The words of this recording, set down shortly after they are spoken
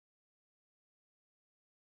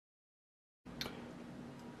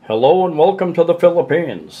Hello and welcome to the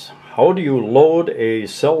Philippines. How do you load a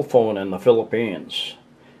cell phone in the Philippines?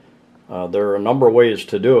 There are a number of ways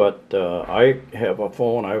to do it. I have a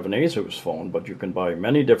phone, I have an Asus phone, but you can buy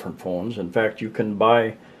many different phones. In fact, you can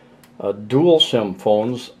buy dual SIM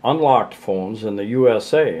phones, unlocked phones in the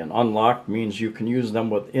USA. And unlocked means you can use them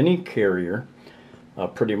with any carrier,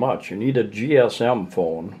 pretty much. You need a GSM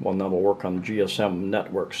phone, one that'll work on GSM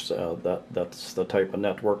networks. That's the type of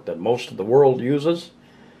network that most of the world uses.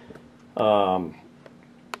 I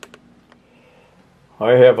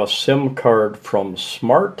have a SIM card from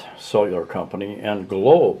Smart Cellular Company and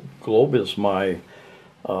Globe. Globe is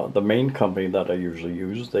the main company that I usually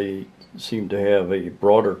use. They seem to have a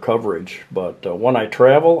broader coverage, but when I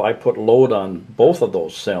travel, I put load on both of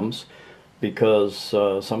those SIMs because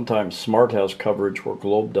sometimes Smart has coverage where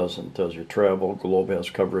Globe doesn't. As you travel, Globe has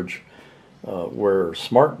coverage where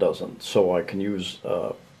Smart doesn't. So I can use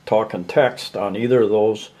talk and text on either of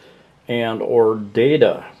those and or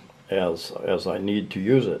data as I need to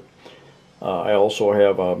use it. I also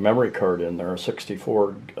have a memory card in there, a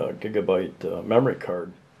 64 gigabyte memory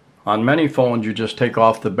card. On many phones you just take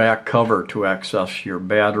off the back cover to access your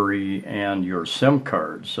battery and your SIM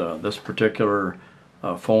cards. This particular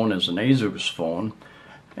phone is an Asus phone,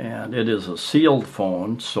 and it is a sealed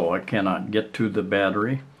phone, so I cannot get to the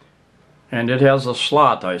battery. And it has a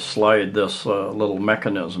slot I slide this little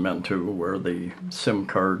mechanism into where the SIM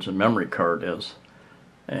cards and memory card is.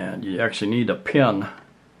 And you actually need a pin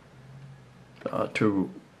to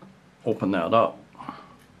open that up.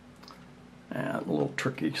 And a little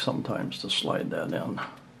tricky sometimes to slide that in,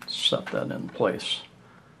 set that in place.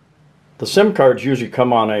 The SIM cards usually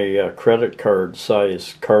come on a credit card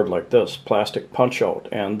size card like this, plastic punch out,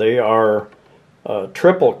 and they are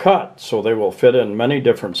triple cut, so they will fit in many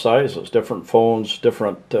different sizes. Different phones,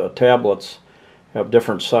 different tablets have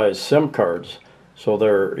different size SIM cards, so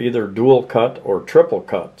they're either dual cut or triple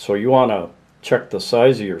cut. So you want to check the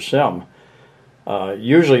size of your SIM.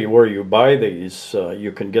 Usually where you buy these,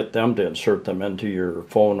 you can get them to insert them into your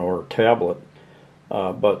phone or tablet,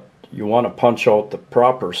 but you want to punch out the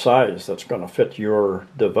proper size that's going to fit your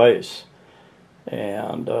device.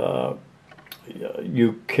 And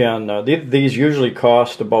you can, these usually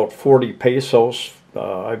cost about 40 pesos.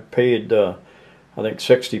 I paid, I think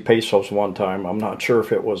 60 pesos one time. I'm not sure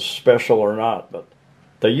if it was special or not, but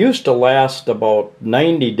they used to last about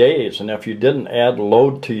 90 days, and if you didn't add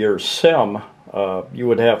load to your SIM, you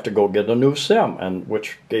would have to go get a new SIM, and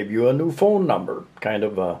which gave you a new phone number, kind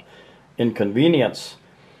of a inconvenience.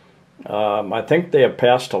 I think they have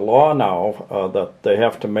passed a law now that they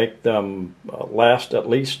have to make them last at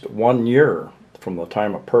least 1 year from the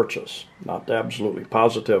time of purchase. Not absolutely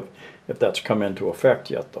positive if that's come into effect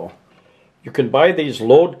yet, though. You can buy these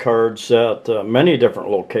load cards at many different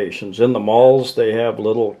locations. In the malls, they have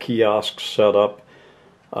little kiosks set up.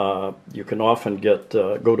 You can often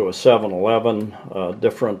go to a 7-Eleven.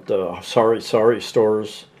 Different Sari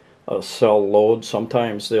stores sell load.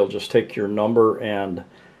 Sometimes they'll just take your number and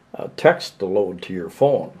text the load to your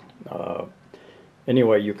phone.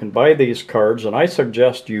 Anyway, you can buy these cards, and I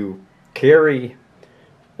suggest you carry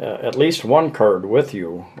at least one card with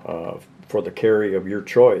you for the carry of your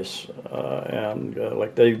choice.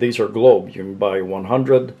 These are Globe. You can buy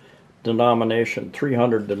 100 denomination,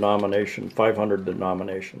 300 denomination, 500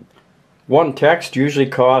 denomination. One text usually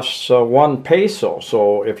costs 1 peso,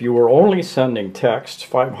 so if you were only sending texts,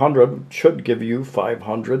 500 should give you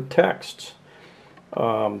 500 texts.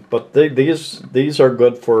 But these are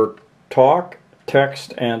good for talk,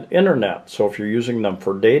 text, and internet. So if you're using them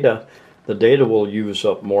for data, the data will use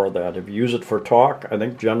up more of that. If you use it for talk, I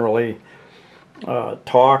think generally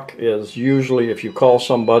talk is usually, if you call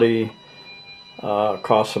somebody,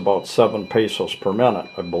 costs about 7 pesos per minute,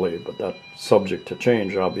 I believe, but that's subject to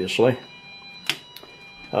change, obviously.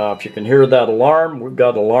 If you can hear that alarm, we've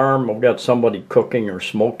got somebody cooking or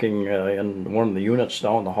smoking in one of the units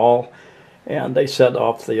down the hall. And they set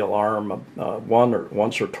off the alarm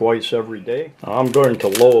once or twice every day. I'm going to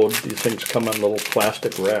load. These things come in little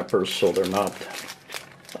plastic wrappers, so they're not,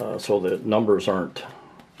 so the numbers aren't.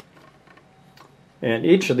 And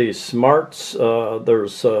each of these Smarts,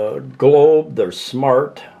 there's Globe, there's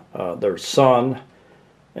Smart, there's Sun,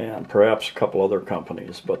 and perhaps a couple other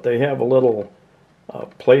companies. But they have a little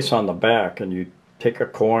place on the back, and you take a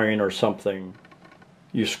coin or something.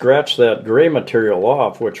 You scratch that gray material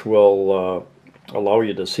off, which will allow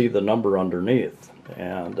you to see the number underneath.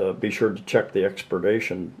 And be sure to check the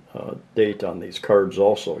expiration date on these cards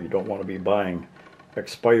also. You don't want to be buying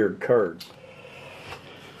expired cards.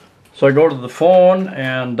 So I go to the phone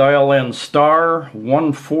and dial in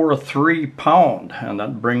 *143#, and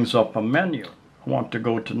that brings up a menu. I want to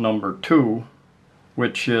go to number 2,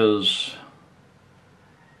 which is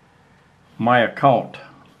my account.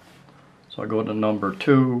 So I go to number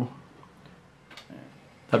 2.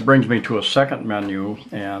 That brings me to a second menu,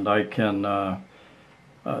 and I can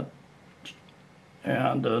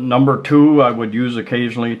number 2 I would use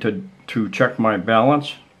occasionally to check my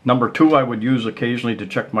balance. Number 2 I would use occasionally to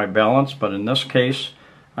check my balance, but in this case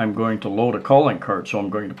I'm going to load a calling card, so I'm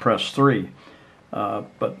going to press 3.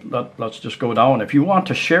 But let's just go down. If you want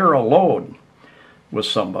to share a load with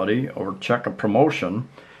somebody or check a promotion,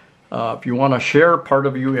 if you want to share part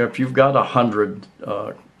of you, if you've got 100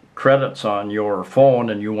 credits on your phone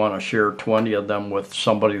and you want to share 20 of them with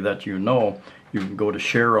somebody that you know, you can go to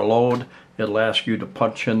share a load. It'll ask you to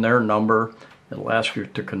punch in their number. It'll ask you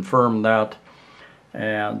to confirm that,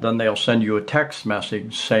 and then they'll send you a text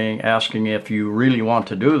message asking if you really want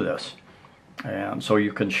to do this, and so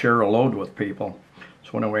you can share a load with people.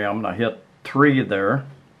 So anyway, I'm going to hit 3 there.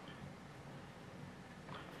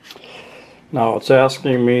 Now it's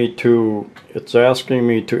asking me to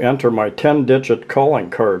enter my 10-digit calling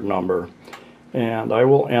card number, and I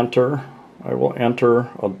will enter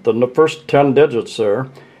the first 10 digits there,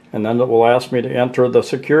 and then it will ask me to enter the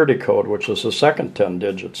security code, which is the second 10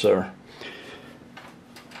 digits there.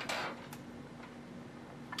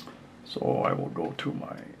 So I will go to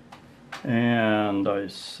my, and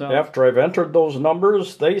after I've entered those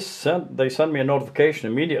numbers, they send me a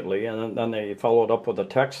notification immediately, and then they followed up with a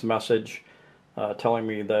text message telling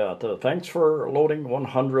me that thanks for loading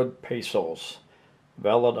 100 pesos,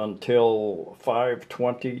 valid until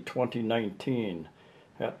 5/20/2019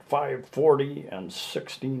 at 5:40 and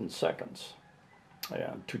 16 seconds.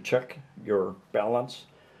 And to check your balance,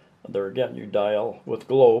 there again, you dial with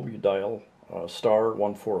Globe, you dial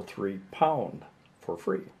 *143# for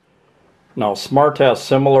free. Now Smart has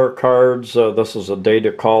similar cards. This is a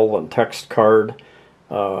data call and text card.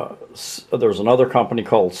 There's another company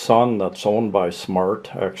called Sun that's owned by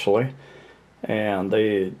Smart, actually, and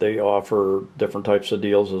they offer different types of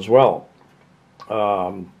deals as well.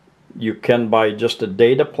 You can buy just a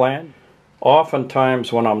data plan.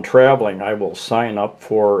 Oftentimes when I'm traveling, I will sign up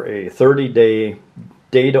for a 30-day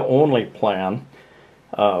data only plan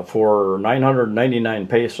for 999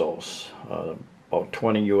 pesos, about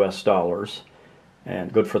 20 US,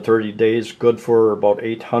 and good for 30 days, good for about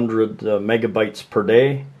 800 megabytes per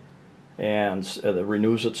day, and it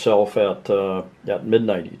renews itself at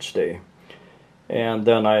midnight each day. And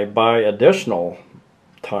then I buy additional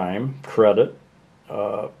time credit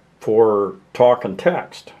for talk and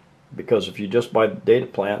text, because if you just buy the data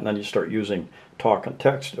plan and then you start using talk and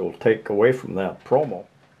text, it will take away from that promo.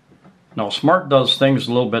 Now Smart does things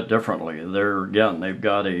a little bit differently. They've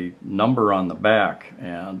got a number on the back,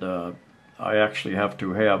 and I actually have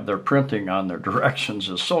to have their printing on their directions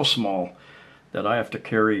is so small that I have to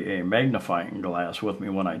carry a magnifying glass with me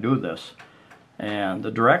when I do this. And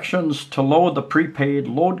the directions to load the prepaid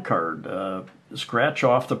load card: scratch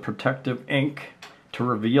off the protective ink to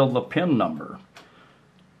reveal the PIN number.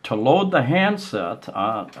 To load the handset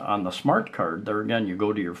on the Smart card, there again you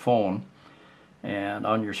go to your phone, and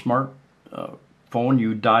on your Smart phone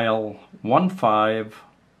you dial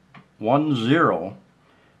 1510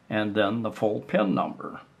 and then the full PIN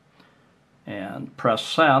number, and press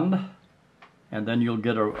send, and then you'll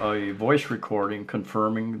get a voice recording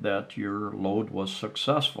confirming that your load was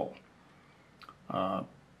successful. And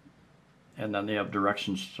then they have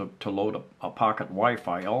directions to load a pocket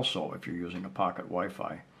Wi-Fi also, if you're using a pocket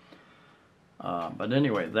Wi-Fi. But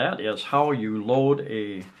anyway, that is how you load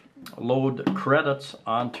credits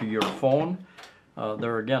onto your phone.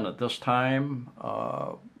 There again, at this time,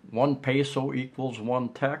 1 peso equals 1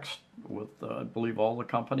 text with, I believe, all the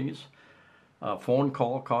companies. A phone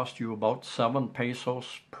call costs you about 7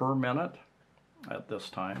 pesos per minute at this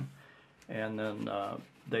time. And then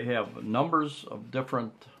they have numbers of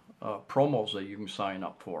different promos that you can sign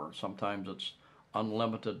up for. Sometimes it's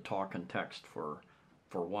unlimited talk and text for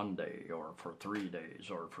 1 day, or for 3 days,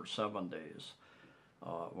 or for 7 days,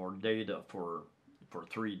 or data for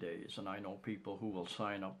 3 days. And I know people who will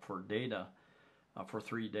sign up for data for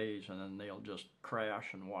 3 days, and then they'll just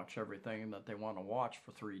crash and watch everything that they want to watch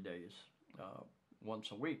for 3 days,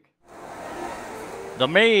 once a week. The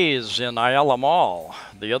Maze in Ayala Mall.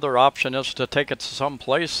 The other option is to take it to some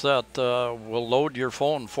place that will load your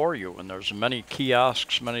phone for you, and there's many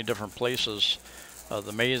kiosks, many different places.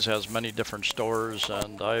 The Maze has many different stores,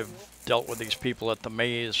 and I've dealt with these people at the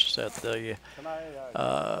Maze at the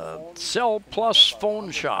Cell Plus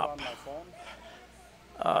phone shop.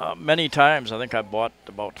 Many times. I think I bought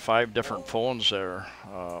about 5 different phones there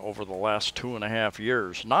over the last 2.5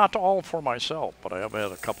 years. Not all for myself, but I have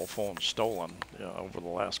had a couple phones stolen over the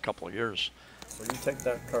last couple of years. So you take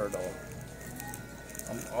that card out.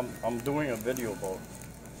 I'm doing a video about.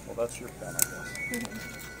 Well, that's your pen, I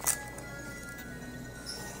guess.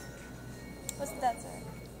 What's that, sir?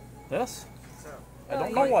 This? I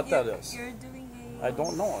don't know what that is. You're doing I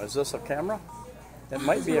don't know. Is this a camera? It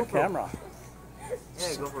might be a camera.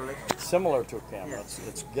 Yeah, go for it. Similar to a camera.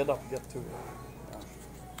 It's get up, get to it. Yeah.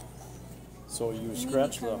 So you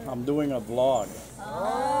scratch the. I'm doing a vlog.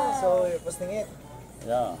 Ah, so you're posting it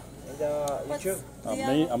Yeah. in the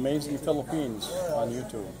YouTube? Amazing Philippines on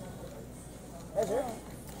YouTube. Yeah, sure.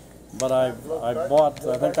 But I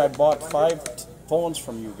think I bought 5 phones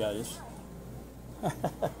from you guys.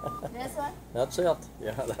 This one? That's it.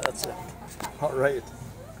 Yeah, that's it. All right.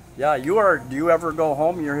 Yeah, you are. Do you ever go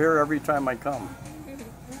home? You're here every time I come.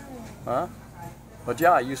 Huh? But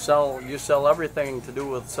yeah, you sell everything to do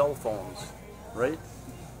with cell phones, right?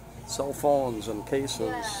 Cell phones and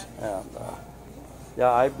cases, and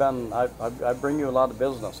yeah, I bring you a lot of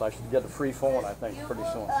business. I should get a free phone, I think, pretty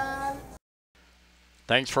soon.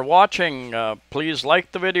 Thanks for watching. Please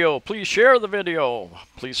like the video. Please share the video.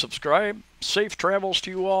 Please subscribe. Safe travels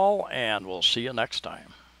to you all, and we'll see you next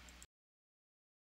time.